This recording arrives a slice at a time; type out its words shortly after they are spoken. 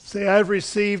Say, I've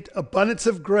received abundance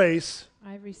of grace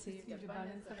I've received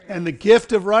abundance of grace and the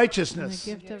gift of and righteousness.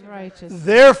 the gift of righteousness.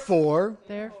 Therefore,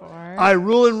 Therefore, I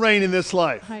rule and reign in this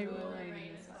life. I will reign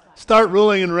in this life. Start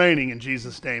ruling and reigning in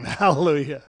Jesus' name.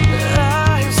 Hallelujah.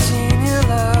 I have seen your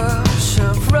love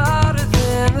shine brighter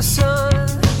than the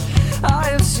sun. I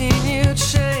have seen you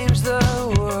change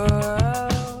the world.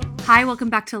 Hi, welcome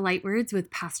back to Light Words with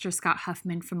Pastor Scott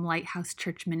Huffman from Lighthouse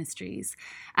Church Ministries.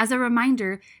 As a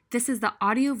reminder, this is the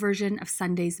audio version of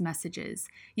Sunday's messages.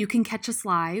 You can catch us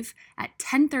live at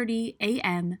 10:30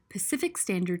 a.m. Pacific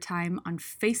Standard Time on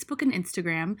Facebook and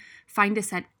Instagram. Find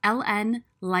us at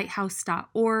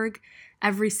lnlighthouse.org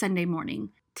every Sunday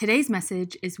morning. Today's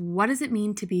message is What Does It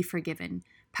Mean to Be Forgiven?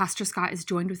 Pastor Scott is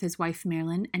joined with his wife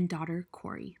Marilyn and daughter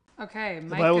Corey. Okay, Micah.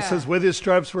 The Bible says, with his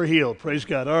stripes we're healed. Praise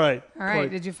God. All right. All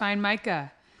right, did you find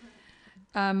Micah?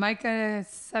 Micah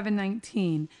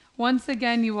 7:19. Once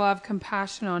again, you will have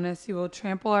compassion on us. You will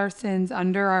trample our sins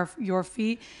under your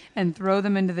feet and throw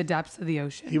them into the depths of the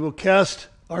ocean. He will cast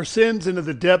our sins into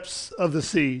the depths of the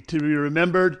sea to be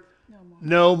remembered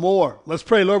no more. Let's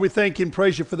pray. Lord, we thank you and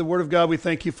praise you for the word of God. We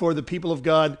thank you for the people of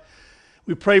God.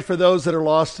 We pray for those that are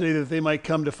lost today that they might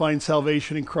come to find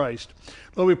salvation in Christ.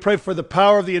 Lord, we pray for the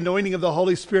power of the anointing of the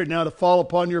Holy Spirit now to fall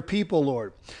upon your people,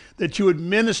 Lord, that you would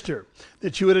minister,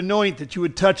 that you would anoint, that you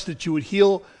would touch, that you would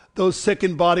heal those sick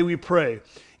in body, we pray.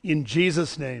 In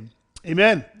Jesus' name,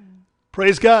 amen.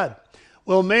 Praise God.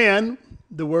 Well, man,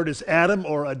 the word is Adam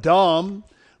or Adam,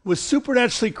 was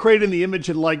supernaturally created in the image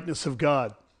and likeness of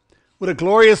God. What a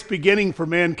glorious beginning for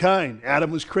mankind.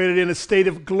 Adam was created in a state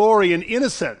of glory and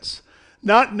innocence,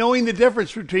 not knowing the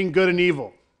difference between good and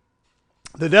evil.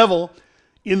 The devil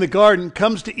in the garden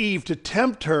comes to Eve to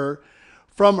tempt her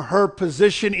from her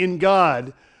position in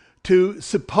God to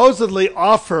supposedly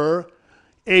offer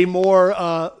a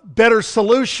more better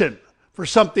solution for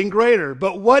something greater.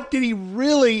 But what did he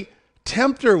really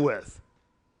tempt her with?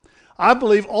 I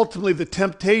believe ultimately the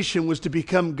temptation was to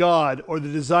become God or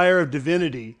the desire of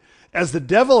divinity, as the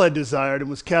devil had desired and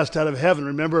was cast out of heaven.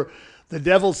 Remember, the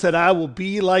devil said, I will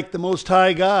be like the Most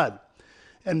High God.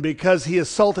 And because he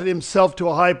assaulted himself to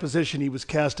a high position, he was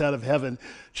cast out of heaven.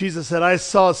 Jesus said, I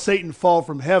saw Satan fall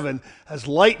from heaven as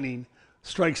lightning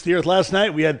strikes the earth. Last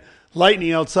night we had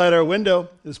lightning outside our window.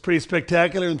 It was pretty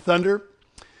spectacular, and thunder.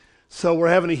 So we're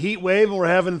having a heat wave and we're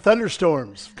having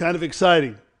thunderstorms. Kind of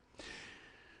exciting.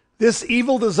 This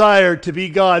evil desire to be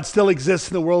God still exists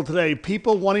in the world today.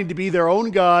 People wanting to be their own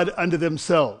God unto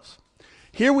themselves.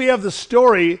 Here we have the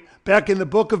story back in the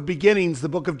book of beginnings, the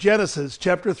book of Genesis,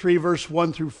 chapter 3, verse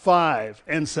 1 through 5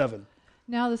 and 7.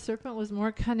 Now the serpent was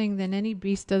more cunning than any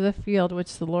beast of the field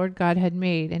which the Lord God had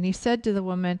made. And he said to the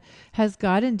woman, Has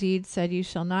God indeed said, You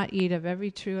shall not eat of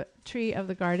every tree of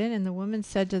the garden? And the woman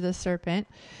said to the serpent,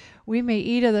 We may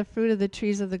eat of the fruit of the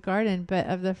trees of the garden, but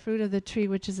of the fruit of the tree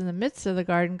which is in the midst of the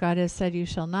garden, God has said, You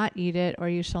shall not eat it, or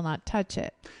you shall not touch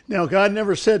it. Now, God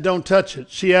never said, don't touch it.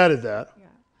 She added that. Yeah.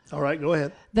 All right, go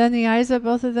ahead. Then the eyes of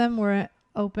both of them were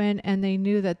open, and they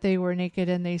knew that they were naked,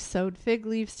 and they sewed fig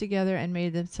leaves together and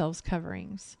made themselves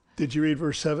coverings. Did you read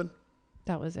verse 7?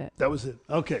 That was it. That was it.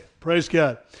 Okay, praise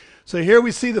God. So here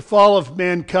we see the fall of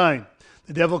mankind.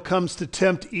 The devil comes to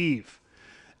tempt Eve.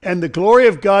 And the glory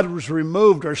of God was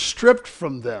removed or stripped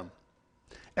from them.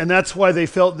 And that's why they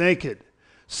felt naked.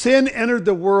 Sin entered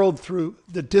the world through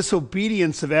the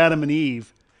disobedience of Adam and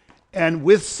Eve. And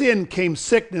with sin came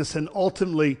sickness and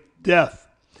ultimately death.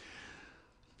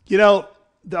 You know,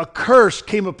 the curse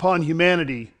came upon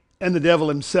humanity and the devil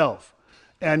himself.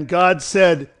 And God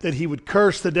said that he would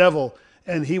curse the devil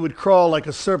and he would crawl like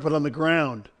a serpent on the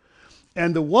ground.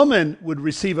 And the woman would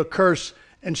receive a curse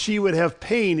and she would have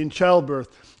pain in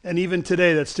childbirth. And even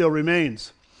today that still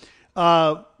remains.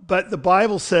 But the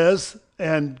Bible says,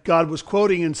 and God was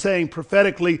quoting and saying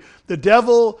prophetically, the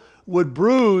devil would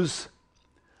bruise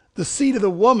the seed of the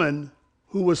woman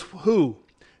who was who?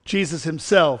 Jesus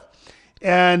himself.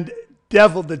 And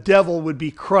the devil would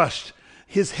be crushed.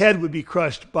 His head would be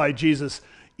crushed by Jesus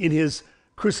in his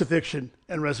crucifixion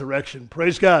and resurrection.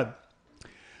 Praise God.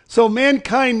 So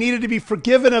mankind needed to be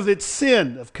forgiven of its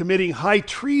sin of committing high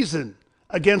treason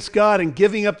against God and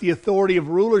giving up the authority of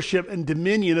rulership and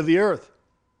dominion of the earth.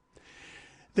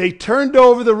 They turned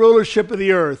over the rulership of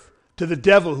the earth to the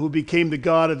devil, who became the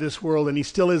god of this world, and he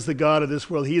still is the god of this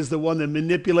world. He is the one that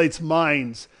manipulates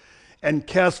minds and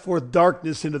casts forth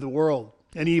darkness into the world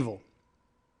and evil.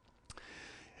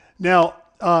 Now,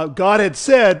 God had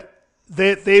said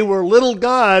that they were little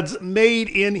gods made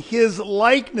in his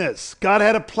likeness. God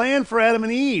had a plan for Adam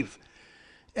and Eve.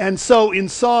 And so in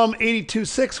Psalm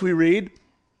 82:6 we read,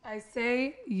 I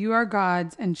say you are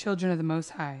gods and children of the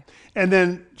Most High. And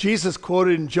then Jesus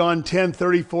quoted in John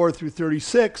 10:34 through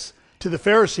 36 to the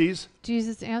Pharisees,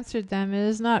 Jesus answered them,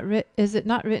 Is it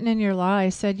not written in your law, I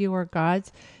said you are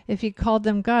gods? If he called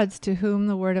them gods, to whom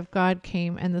the word of God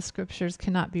came, and the scriptures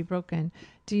cannot be broken,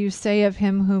 do you say of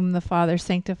him whom the Father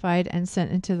sanctified and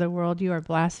sent into the world, you are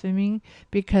blaspheming?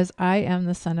 Because I am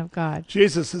the Son of God.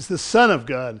 Jesus is the Son of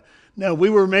God. Now, we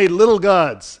were made little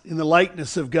gods in the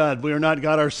likeness of God. We are not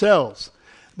God ourselves,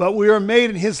 but we are made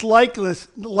in his likeness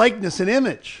and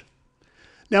image.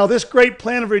 Now, this great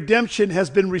plan of redemption has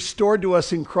been restored to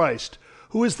us in Christ,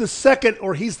 who is the second,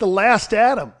 or he's the last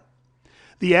Adam,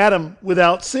 the Adam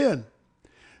without sin,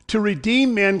 to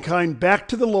redeem mankind back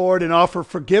to the Lord and offer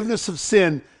forgiveness of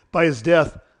sin by his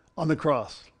death on the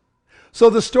cross. So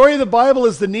the story of the Bible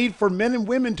is the need for men and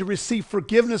women to receive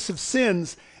forgiveness of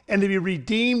sins and to be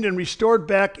redeemed and restored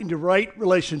back into right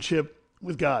relationship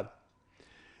with God.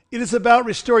 It is about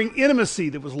restoring intimacy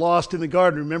that was lost in the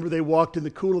garden. Remember, they walked in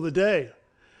the cool of the day,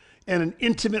 and an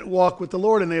intimate walk with the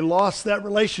Lord, and they lost that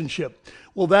relationship.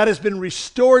 Well, that has been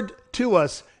restored to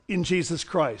us in Jesus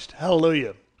Christ.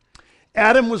 Hallelujah.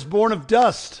 Adam was born of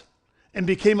dust and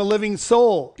became a living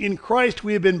soul. In Christ,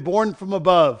 we have been born from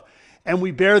above, and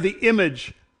we bear the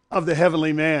image of the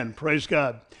heavenly man. Praise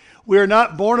God. We are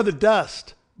not born of the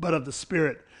dust, but of the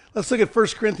Spirit. Let's look at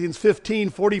 1 Corinthians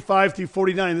 15:45 through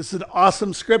 49. This is an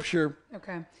awesome scripture.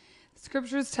 Okay. The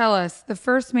scriptures tell us the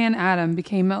first man, Adam,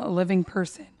 became a living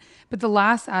person, but the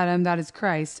last Adam, that is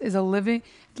Christ, is a living,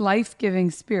 life-giving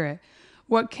spirit.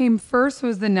 What came first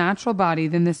was the natural body,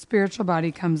 then the spiritual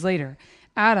body comes later.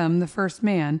 Adam, the first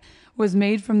man, was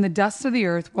made from the dust of the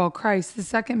earth, while Christ, the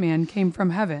second man, came from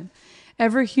heaven.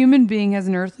 Every human being has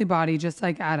an earthly body just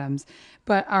like Adam's,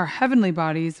 but our heavenly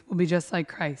bodies will be just like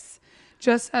Christ's.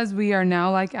 Just as we are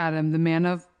now like Adam, the man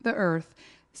of the earth,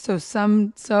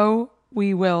 so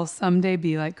we will someday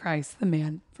be like Christ, the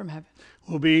man from heaven.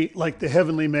 We'll be like the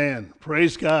heavenly man.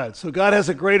 Praise God. So God has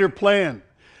a greater plan.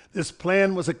 This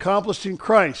plan was accomplished in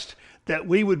Christ, that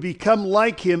we would become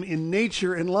like him in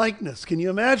nature and likeness. Can you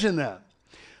imagine that?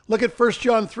 Look at 1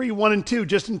 John 3:1 and 2,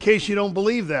 just in case you don't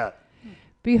believe that.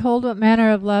 Behold, what manner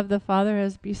of love the Father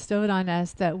has bestowed on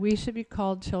us, that we should be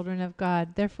called children of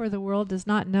God. Therefore the world does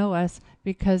not know us,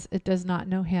 because it does not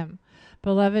know him.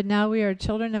 Beloved, now we are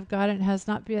children of God, and it has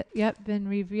not yet been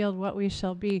revealed what we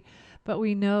shall be. But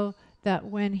we know that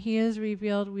when he is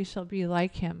revealed, we shall be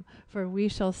like him, for we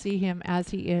shall see him as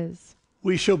he is.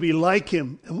 We shall be like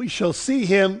him, and we shall see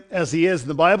him as he is. And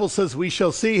the Bible says we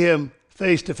shall see him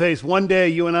face to face. One day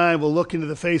you and I will look into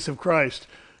the face of Christ.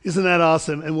 Isn't that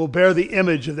awesome? And we'll bear the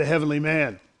image of the heavenly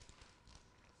man.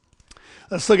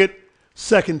 Let's look at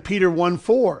 2 Peter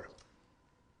 1:4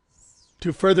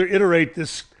 to further iterate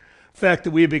this fact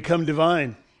that we have become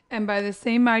divine. And by the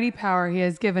same mighty power, he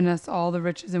has given us all the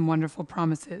riches and wonderful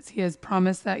promises. He has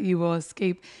promised that you will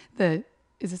escape is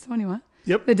this the one you want?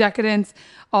 Yep. The decadence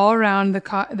all around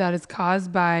that is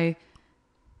caused by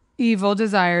evil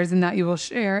desires, and that you will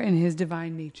share in his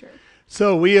divine nature.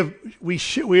 So we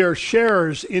are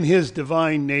sharers in his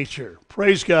divine nature.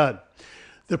 Praise God.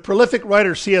 The prolific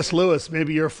writer C.S. Lewis,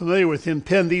 maybe you're familiar with him,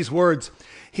 penned these words: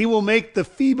 he will make the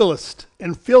feeblest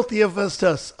and filthiest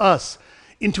us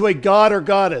into a god or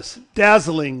goddess,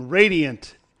 dazzling,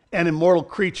 radiant, and immortal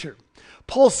creature,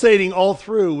 pulsating all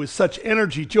through with such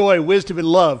energy, joy, wisdom, and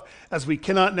love as we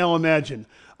cannot now imagine.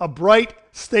 A bright,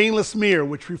 stainless mirror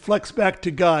which reflects back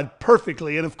to God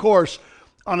perfectly, and of course,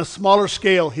 on a smaller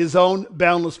scale, his own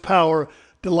boundless power,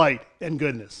 delight, and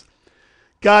goodness.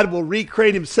 God will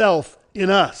recreate himself in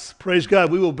us. Praise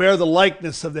God. We will bear the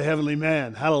likeness of the heavenly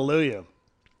man. Hallelujah.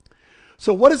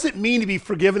 So what does it mean to be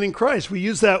forgiven in Christ? We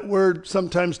use that word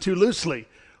sometimes too loosely.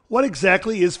 What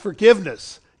exactly is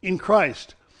forgiveness in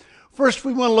Christ? First,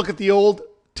 we want to look at the Old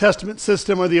Testament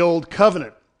system, or the Old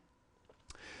Covenant.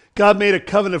 God made a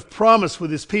covenant of promise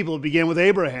with his people. It began with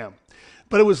Abraham.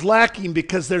 But it was lacking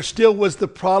because there still was the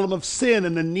problem of sin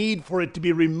and the need for it to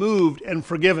be removed and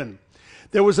forgiven.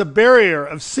 There was a barrier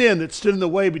of sin that stood in the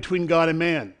way between God and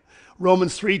man.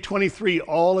 Romans 3:23,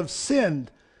 all have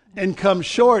sinned and come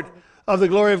short of the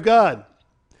glory of God.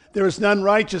 There is none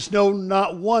righteous, no,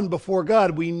 not one before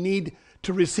God. We need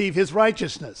to receive his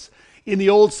righteousness. In the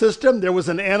old system, there was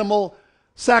an animal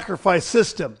sacrifice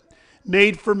system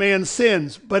made for man's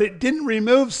sins, but it didn't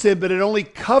remove sin, but it only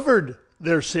covered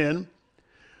their sin,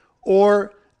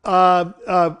 or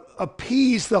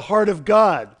appease the heart of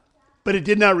God, but it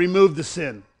did not remove the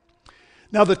sin.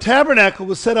 Now the tabernacle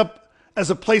was set up as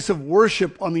a place of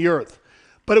worship on the earth,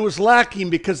 but it was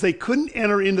lacking because they couldn't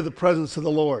enter into the presence of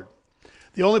the Lord.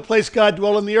 The only place God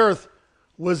dwelled on the earth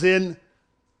was in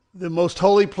the most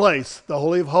holy place, the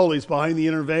Holy of Holies, behind the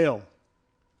inner veil.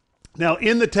 Now,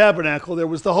 in the tabernacle, there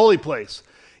was the holy place.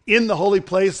 In the holy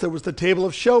place, there was the table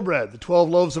of showbread, the 12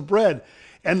 loaves of bread,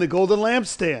 and the golden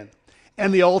lampstand,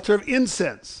 and the altar of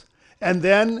incense. And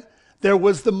then there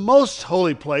was the most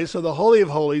holy place, or the Holy of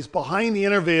Holies, behind the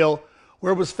inner veil,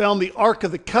 where was found the Ark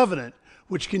of the Covenant,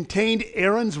 which contained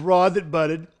Aaron's rod that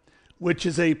budded, which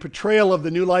is a portrayal of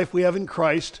the new life we have in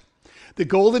Christ, the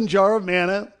golden jar of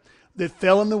manna that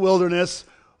fell in the wilderness,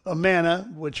 a manna,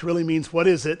 which really means what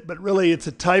is it, but really it's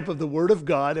a type of the Word of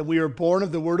God, and we are born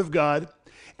of the Word of God,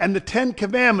 and the 10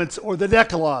 Commandments, or the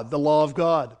Decalogue, the law of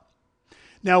God.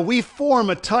 Now, we form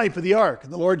a type of the ark.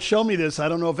 And the Lord showed me this. I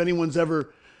don't know if anyone's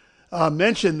ever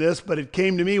mentioned this, but it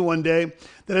came to me one day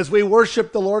that as we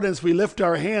worship the Lord, as we lift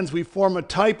our hands, we form a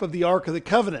type of the Ark of the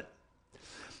Covenant.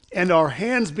 And our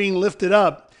hands being lifted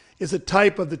up is a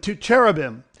type of the 2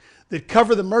 cherubim that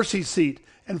cover the mercy seat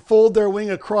and fold their wing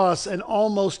across and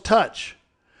almost touch.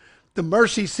 The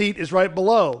mercy seat is right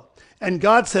below. And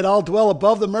God said, I'll dwell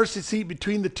above the mercy seat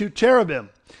between the 2 cherubim.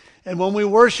 And when we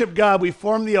worship God, we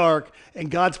form the ark, and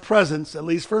God's presence, at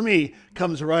least for me,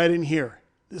 comes right in here.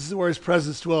 This is where his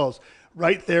presence dwells,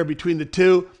 right there between the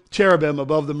 2 cherubim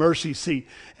above the mercy seat.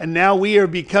 And now we are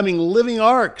becoming living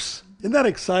arks. Isn't that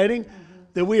exciting?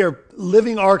 That we are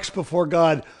living arks before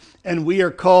God, and we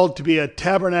are called to be a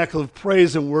tabernacle of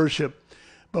praise and worship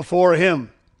before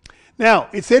him. Now,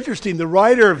 it's interesting. The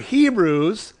writer of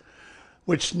Hebrews,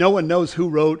 which no one knows who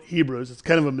wrote Hebrews. It's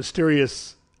kind of a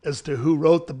mysterious as to who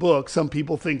wrote the book. Some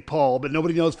people think Paul, but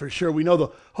nobody knows for sure. We know the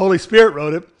Holy Spirit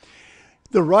wrote it.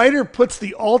 The writer puts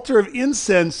the altar of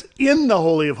incense in the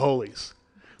Holy of Holies.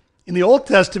 In the Old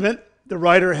Testament, the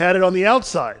writer had it on the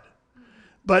outside.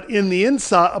 But in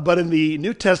the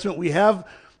New Testament, we have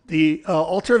the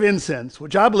altar of incense,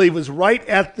 which I believe was right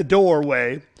at the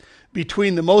doorway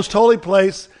between the most holy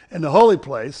place and the holy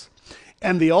place.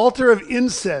 And the altar of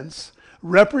incense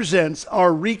represents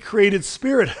our recreated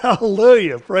spirit,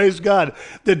 hallelujah, praise God,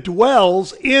 that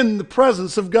dwells in the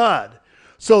presence of God.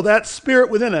 So that spirit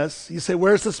within us, you say,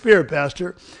 where's the spirit,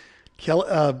 Pastor?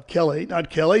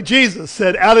 Jesus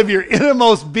said, out of your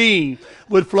innermost being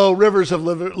would flow rivers of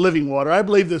living water. I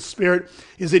believe the spirit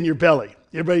is in your belly.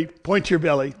 Everybody point to your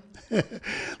belly.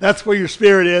 That's where your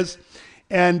spirit is.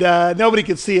 And nobody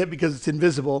can see it because it's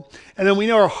invisible. And then we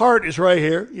know our heart is right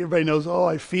here. Everybody knows, oh,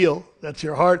 I feel. That's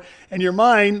your heart. And your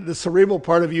mind, the cerebral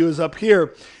part of you, is up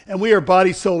here. And we are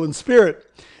body, soul, and spirit.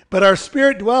 But our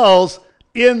spirit dwells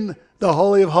in the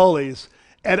Holy of Holies.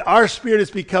 And our spirit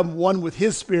has become one with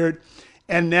his spirit.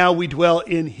 And now we dwell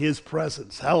in his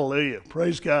presence. Hallelujah.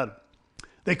 Praise God.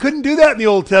 They couldn't do that in the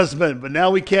Old Testament, but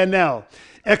now we can now.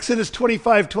 Exodus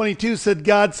 25:22 said,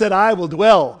 God said, I will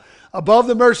dwell above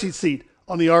the mercy seat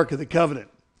on the Ark of the Covenant.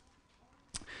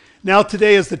 Now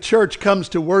today, as the church comes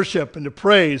to worship and to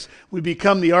praise, we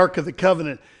become the Ark of the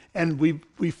Covenant, and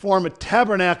we form a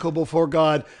tabernacle before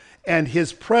God, and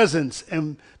his presence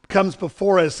comes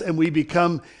before us, and we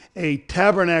become a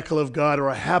tabernacle of God, or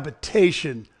a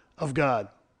habitation of God.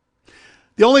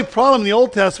 The only problem in the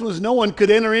Old Testament was no one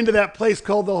could enter into that place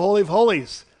called the Holy of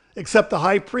Holies, except the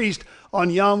high priest on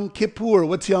Yom Kippur.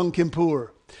 What's Yom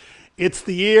Kippur? It's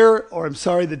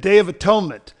the Day of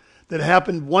Atonement that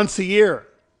happened once a year.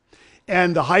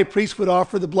 And the high priest would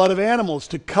offer the blood of animals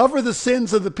to cover the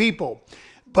sins of the people,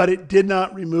 but it did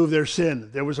not remove their sin.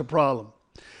 There was a problem.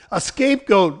 A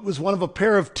scapegoat was one of a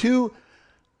pair of 2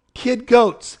 kid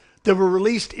goats that were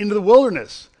released into the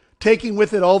wilderness, taking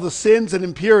with it all the sins and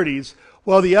impurities,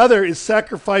 while the other is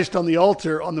sacrificed on the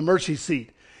altar on the mercy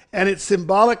seat. And it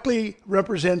symbolically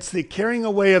represents the carrying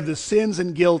away of the sins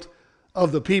and guilt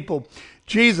of the people.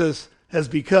 Jesus has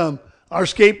become our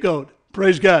scapegoat.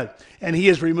 Praise God. And he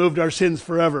has removed our sins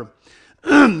forever.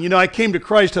 I came to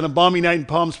Christ on a balmy night in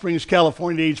Palm Springs,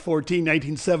 California, at age 14,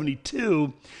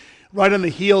 1972, right on the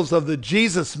heels of the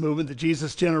Jesus movement, the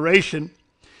Jesus generation.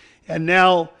 And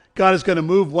now God is going to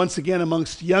move once again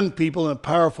amongst young people in a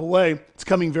powerful way. It's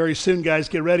coming very soon, guys.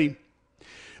 Get ready.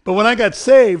 But when I got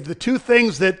saved, the 2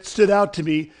 things that stood out to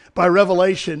me by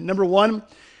revelation, number 1,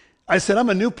 I said, I'm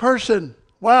a new person.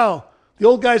 Wow, the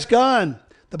old guy's gone.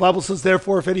 The Bible says,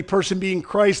 therefore, if any person be in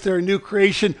Christ, they're a new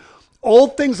creation.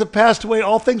 Old things have passed away.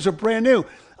 All things are brand new.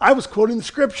 I was quoting the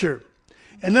scripture.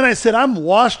 And then I said, I'm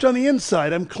washed on the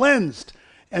inside. I'm cleansed.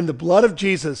 And the blood of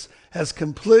Jesus has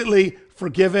completely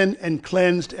forgiven and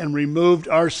cleansed and removed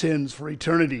our sins for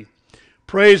eternity.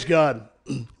 Praise God.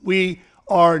 We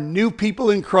are new people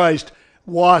in Christ,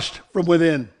 washed from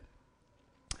within.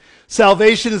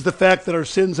 Salvation is the fact that our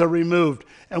sins are removed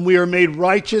and we are made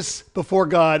righteous before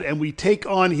God, and we take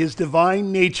on his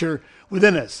divine nature,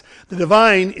 within us. The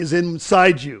divine is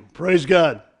inside you. Praise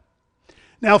God.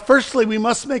 Now, firstly, we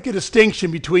must make a distinction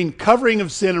between covering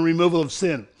of sin and removal of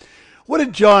sin. What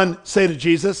did John say to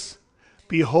Jesus?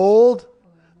 Behold,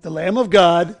 the Lamb of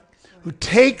God who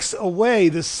takes away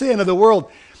the sin of the world.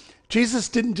 Jesus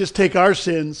didn't just take our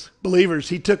sins, believers.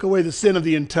 He took away the sin of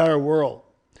the entire world.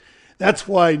 That's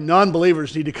why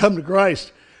non-believers need to come to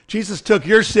Christ. Jesus took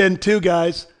your sin too,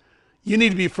 guys. You need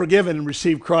to be forgiven and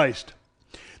receive Christ.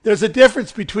 There's a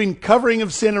difference between covering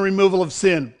of sin and removal of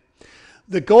sin.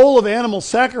 The goal of animal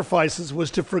sacrifices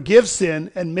was to forgive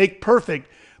sin and make perfect,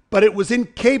 but it was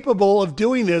incapable of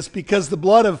doing this because the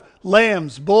blood of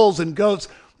lambs, bulls, and goats,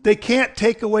 they can't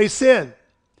take away sin.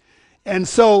 And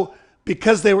so,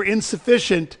 because they were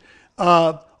insufficient,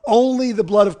 only the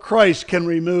blood of Christ can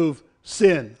remove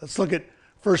sin. Let's look at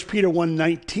 1 Peter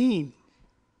 1:19.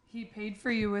 He paid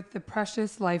for you with the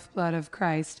precious lifeblood of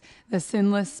Christ, the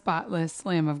sinless, spotless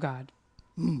Lamb of God.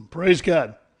 Praise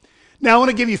God. Now I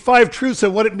want to give you 5 truths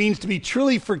of what it means to be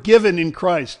truly forgiven in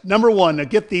Christ. Number 1, now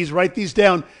get these, write these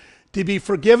down. To be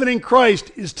forgiven in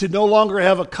Christ is to no longer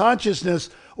have a consciousness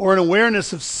or an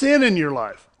awareness of sin in your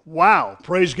life. Wow,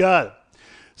 praise God.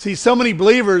 See, so many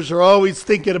believers are always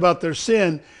thinking about their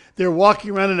sin. They're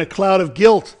walking around in a cloud of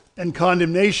guilt and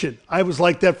condemnation. I was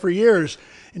like that for years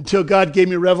until God gave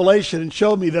me revelation and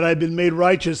showed me that I'd been made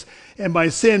righteous and my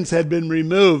sins had been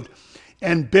removed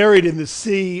and buried in the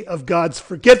sea of God's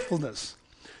forgetfulness.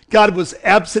 God was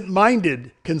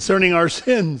absent-minded concerning our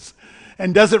sins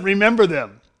and doesn't remember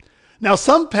them. Now,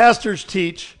 some pastors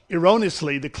teach,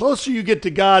 erroneously, the closer you get to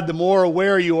God, the more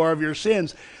aware you are of your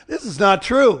sins. This is not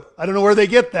true. I don't know where they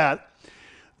get that.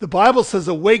 The Bible says,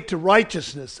 awake to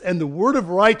righteousness, and the word of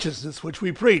righteousness, which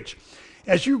we preach.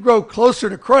 As you grow closer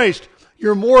to Christ,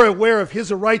 you're more aware of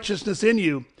his righteousness in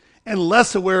you and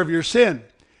less aware of your sin.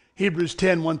 Hebrews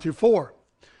 10:1-4.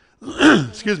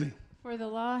 Excuse me. For the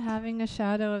law, having a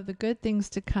shadow of the good things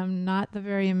to come, not the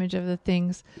very image of the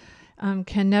things,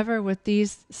 can never, with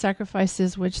these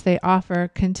sacrifices which they offer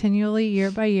continually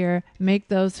year by year, make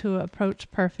those who approach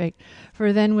perfect.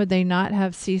 For then would they not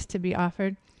have ceased to be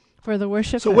offered? For the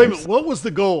worshipers... So wait a minute, what was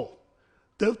the goal?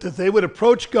 That they would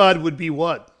approach God would be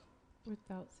what?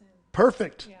 Without sin.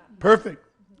 Perfect. Yeah. Perfect.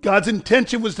 God's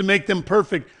intention was to make them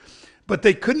perfect, but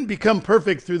they couldn't become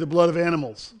perfect through the blood of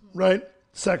animals, right?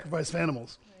 Sacrifice of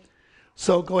animals. Right.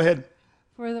 So go ahead.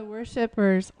 For the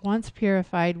worshipers, once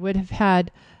purified, would have had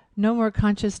no more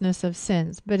consciousness of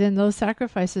sins, but in those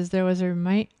sacrifices there was a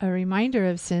reminder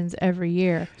of sins every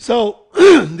year. So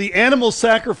the animal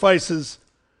sacrifices,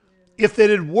 if they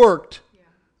had worked,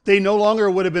 they no longer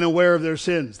would have been aware of their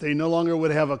sins. They no longer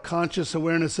would have a conscious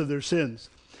awareness of their sins.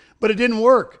 But it didn't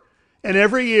work. And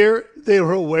every year they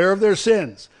were aware of their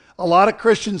sins. A lot of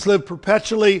Christians live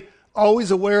perpetually, always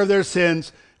aware of their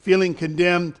sins, feeling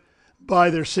condemned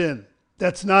by their sin.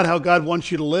 That's not how God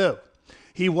wants you to live.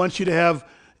 He wants you to have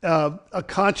a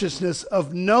consciousness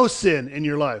of no sin in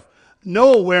your life,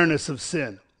 no awareness of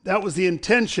sin. That was the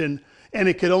intention, and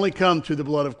it could only come through the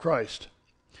blood of Christ.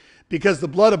 Because the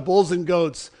blood of bulls and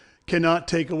goats cannot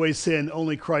take away sin,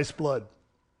 only Christ's blood.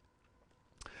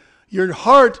 Your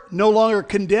heart no longer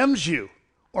condemns you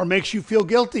or makes you feel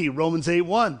guilty, Romans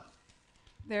 8:1.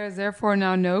 There is therefore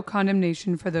now no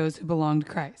condemnation for those who belong to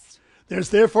Christ. There's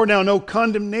therefore now no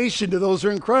condemnation to those who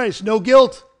are in Christ, no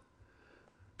guilt.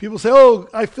 People say, oh,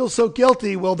 I feel so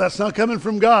guilty. Well, that's not coming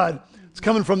from God. It's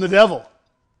coming from the devil.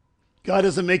 God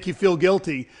doesn't make you feel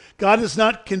guilty. God does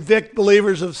not convict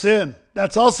believers of sin.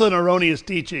 That's also an erroneous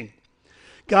teaching.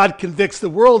 God convicts the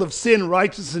world of sin,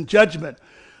 righteousness, and judgment.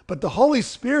 But the Holy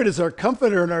Spirit is our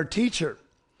comforter and our teacher.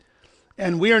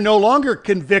 And we are no longer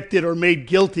convicted or made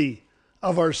guilty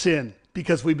of our sin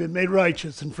because we've been made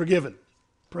righteous and forgiven.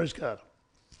 Praise God.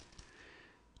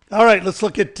 All right, let's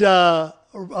look at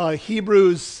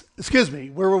Hebrews,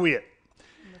 where were we at?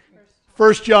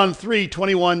 1 John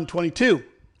 3:21-22.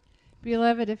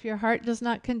 Beloved, if your heart does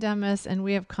not condemn us, and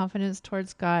we have confidence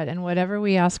towards God, and whatever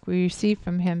we ask we receive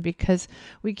from him, because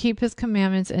we keep his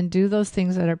commandments and do those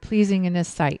things that are pleasing in his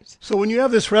sight. So when you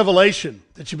have this revelation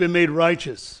that you've been made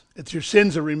righteous, that your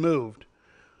sins are removed,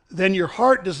 then your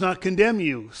heart does not condemn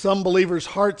you. Some believers'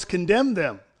 hearts condemn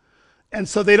them. And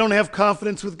so they don't have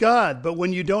confidence with God. But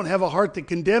when you don't have a heart that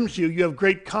condemns you, you have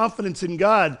great confidence in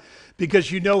God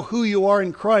because you know who you are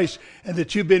in Christ and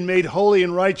that you've been made holy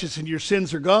and righteous and your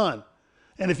sins are gone.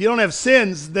 And if you don't have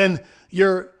sins, then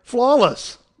you're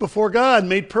flawless before God,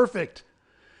 made perfect.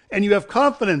 And you have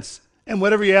confidence. And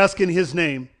whatever you ask in his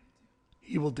name,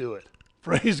 he will do it.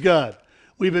 Praise God.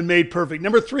 We've been made perfect.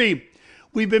 Number 3,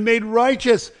 we've been made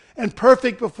righteous and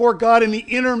perfect before God in the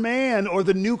inner man or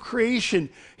the new creation.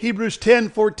 Hebrews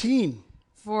 10:14.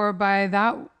 For by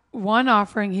that one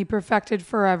offering he perfected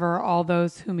forever all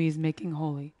those whom he's making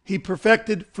holy. He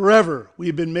perfected forever.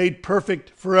 We've been made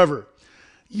perfect forever.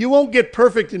 You won't get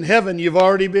perfect in heaven. You've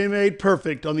already been made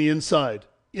perfect on the inside,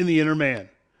 in the inner man.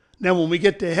 Now, when we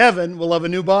get to heaven, we'll have a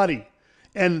new body,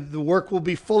 and the work will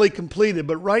be fully completed.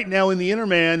 But right now, in the inner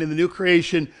man, in the new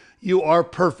creation, you are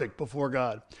perfect before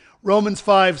God. Romans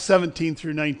 5:17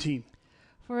 through 19.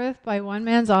 For if by one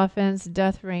man's offense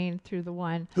death reigned through the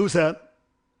one, Who's that?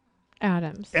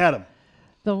 Adam's, Adam.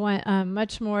 the one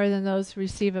much more than those who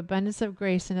receive abundance of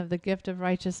grace and of the gift of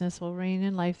righteousness will reign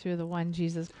in life through the one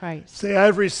Jesus Christ. Say,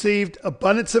 I've received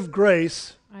abundance of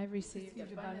grace I've received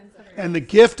abundance of grace and the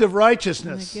gift of and the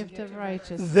righteousness. gift of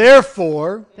righteousness.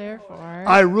 Therefore, Therefore,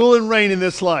 I rule and reign in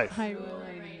this life. I rule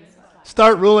and reign.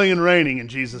 Start ruling and reigning in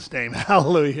Jesus' name.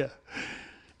 Hallelujah.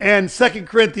 And 2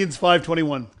 Corinthians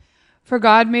 5:21. For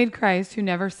God made Christ, who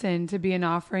never sinned, to be an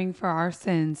offering for our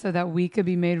sins, so that we could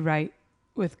be made right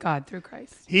with God through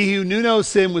Christ. He who knew no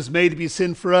sin was made to be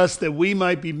sin for us, that we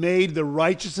might be made the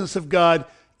righteousness of God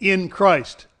in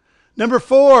Christ. Number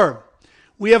 4,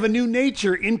 we have a new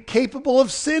nature incapable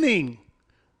of sinning.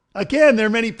 Again, there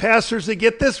are many pastors that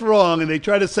get this wrong, and they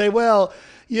try to say, well,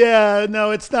 yeah,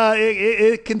 no, it's not.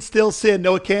 It can still sin.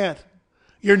 No, it can't.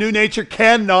 Your new nature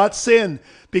cannot sin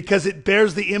because it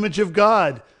bears the image of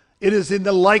God. It is in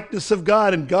the likeness of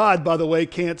God, and God, by the way,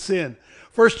 can't sin.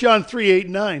 1 John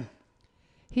 3:8-9.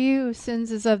 He who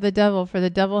sins is of the devil, for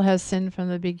the devil has sinned from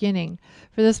the beginning.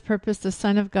 For this purpose the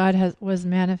Son of God was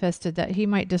manifested, that he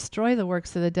might destroy the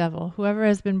works of the devil. Whoever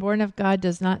has been born of God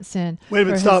does not sin. Wait a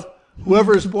minute, stop.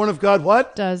 Whoever is born of God,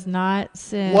 what? Does not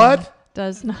sin. What?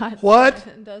 Does not.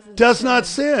 What? Doesn't Does not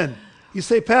sin. You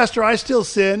say, Pastor, I still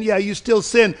sin. Yeah, you still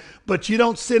sin, but you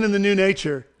don't sin in the new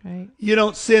nature. Right. You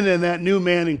don't sin in that new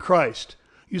man in Christ.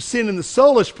 You sin in the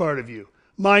soulish part of you,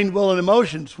 mind, will, and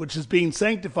emotions, which is being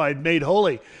sanctified, made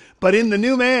holy. But in the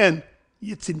new man,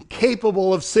 it's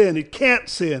incapable of sin. It can't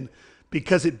sin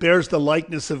because it bears the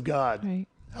likeness of God. Right.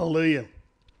 Hallelujah.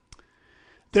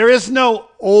 There is no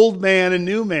old man and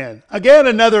new man. Again,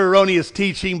 another erroneous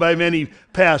teaching by many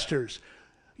pastors.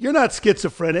 You're not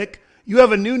schizophrenic. You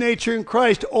have a new nature in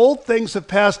Christ. Old things have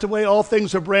passed away. All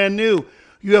things are brand new.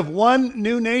 You have one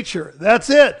new nature. That's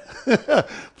it.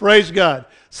 Praise God.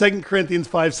 2 Corinthians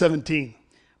 5:17.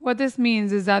 What this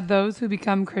means is that those who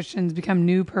become Christians become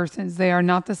new persons. They are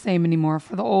not the same anymore,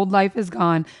 for the old life is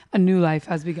gone, a new life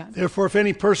has begun. Therefore, if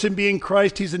any person be in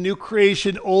Christ, he's a new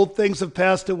creation. Old things have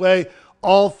passed away.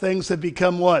 All things have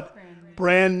become what?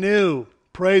 Brand new.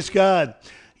 Praise God.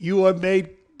 You are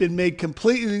been made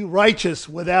completely righteous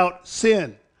without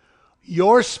sin.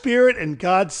 Your spirit and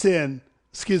God's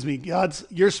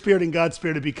your spirit and God's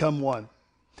spirit have become one.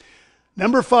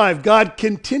 Number 5, God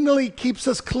continually keeps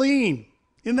us clean.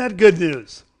 Isn't that good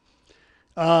news?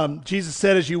 Jesus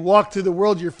said, as you walk through the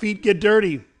world, your feet get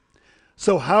dirty.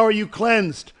 So how are you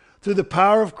cleansed? Through the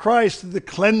power of Christ, through the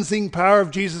cleansing power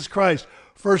of Jesus Christ.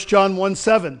 1 John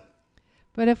 1:7.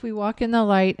 But if we walk in the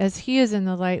light, as he is in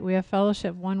the light, we have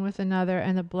fellowship one with another,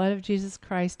 and the blood of Jesus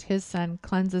Christ, his Son,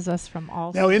 cleanses us from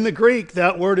all sin. Now in the Greek,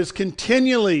 that word is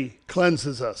continually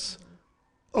cleanses us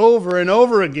over and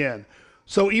over again.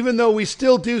 So even though we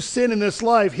still do sin in this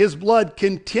life, his blood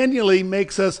continually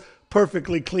makes us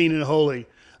perfectly clean and holy.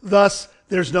 Thus,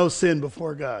 there's no sin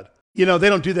before God. You know, they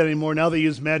don't do that anymore. Now they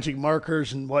use magic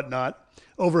markers and whatnot,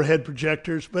 overhead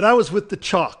projectors. But I was with the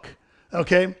chalk,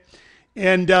 okay?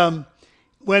 And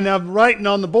when I'm writing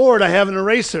on the board, I have an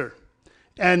eraser.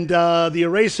 And the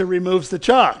eraser removes the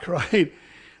chalk, right?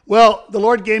 Well, the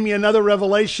Lord gave me another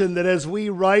revelation that as we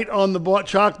write on the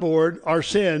chalkboard our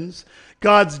sins,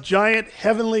 God's giant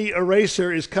heavenly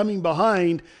eraser is coming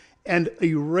behind and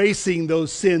erasing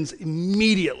those sins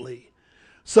immediately.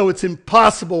 So it's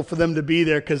impossible for them to be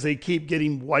there because they keep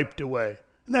getting wiped away.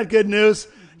 Isn't that good news?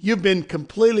 You've been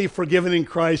completely forgiven in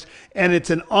Christ, and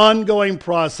it's an ongoing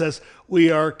process.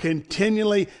 We are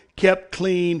continually kept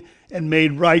clean and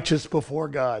made righteous before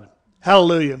God.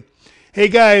 Hallelujah. Hey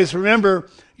guys, remember,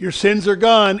 your sins are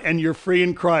gone and you're free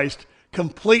in Christ.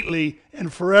 Completely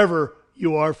and forever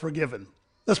you are forgiven.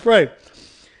 Let's pray.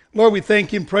 Lord, we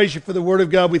thank you and praise you for the word of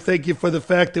God. We thank you for the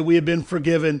fact that we have been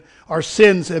forgiven. Our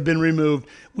sins have been removed.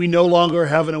 We no longer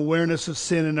have an awareness of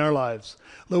sin in our lives.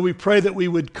 Lord, we pray that we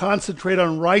would concentrate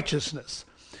on righteousness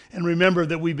and remember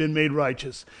that we've been made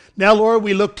righteous. Now, Lord,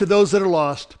 we look to those that are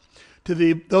lost, to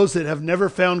those that have never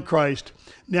found Christ.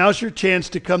 Now's your chance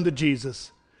to come to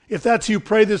Jesus. If that's you,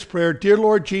 pray this prayer. Dear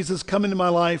Lord Jesus, come into my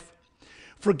life.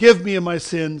 Forgive me of my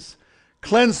sins.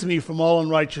 Cleanse me from all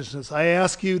unrighteousness. I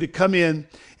ask you to come in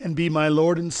and be my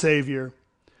Lord and Savior.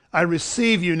 I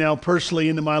receive you now personally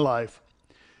into my life.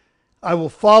 I will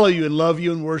follow you and love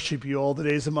you and worship you all the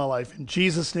days of my life. In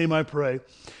Jesus' name I pray.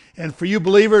 And for you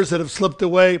believers that have slipped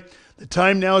away, the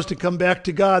time now is to come back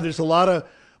to God. There's a lot of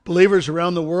believers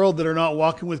around the world that are not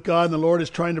walking with God, and the Lord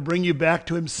is trying to bring you back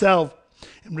to himself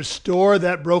and restore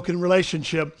that broken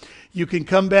relationship. You can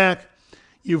come back.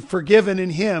 You've forgiven in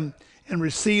him and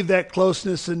receive that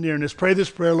closeness and nearness. Pray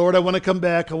this prayer. Lord, I want to come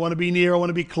back. I want to be near. I want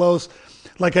to be close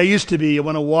like I used to be. I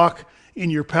want to walk in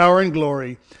your power and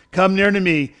glory. Come near to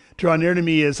me. Draw near to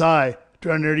me as I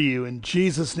draw near to you. In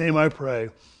Jesus' name I pray.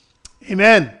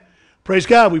 Amen. Praise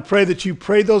God. We pray that you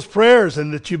prayed those prayers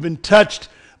and that you've been touched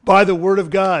by the Word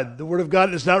of God. The Word of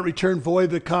God does not return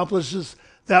void, but accomplishes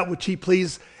that which he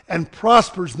pleases and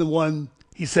prospers the one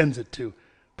he sends it to.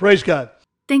 Praise God.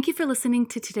 Thank you for listening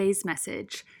to today's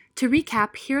message. To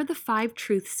recap, here are the 5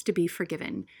 truths to be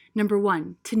forgiven. Number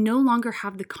 1, to no longer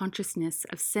have the consciousness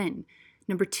of sin.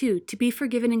 Number 2, to be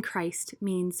forgiven in Christ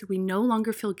means we no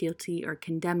longer feel guilty or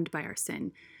condemned by our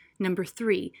sin. Number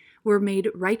 3, we're made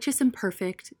righteous and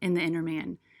perfect in the inner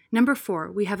man. Number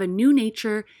 4, we have a new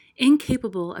nature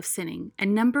incapable of sinning.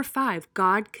 And number 5,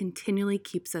 God continually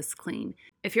keeps us clean.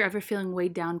 If you're ever feeling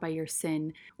weighed down by your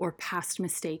sin or past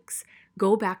mistakes,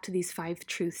 go back to these 5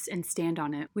 truths and stand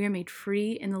on it. We are made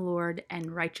free in the Lord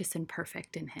and righteous and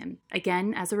perfect in him.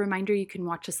 Again, as a reminder, you can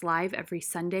watch us live every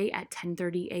Sunday at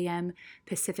 10:30 a.m.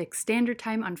 Pacific Standard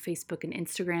Time on Facebook and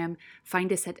Instagram.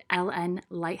 Find us at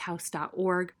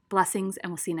lnlighthouse.org. Blessings,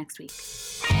 and we'll see you next week.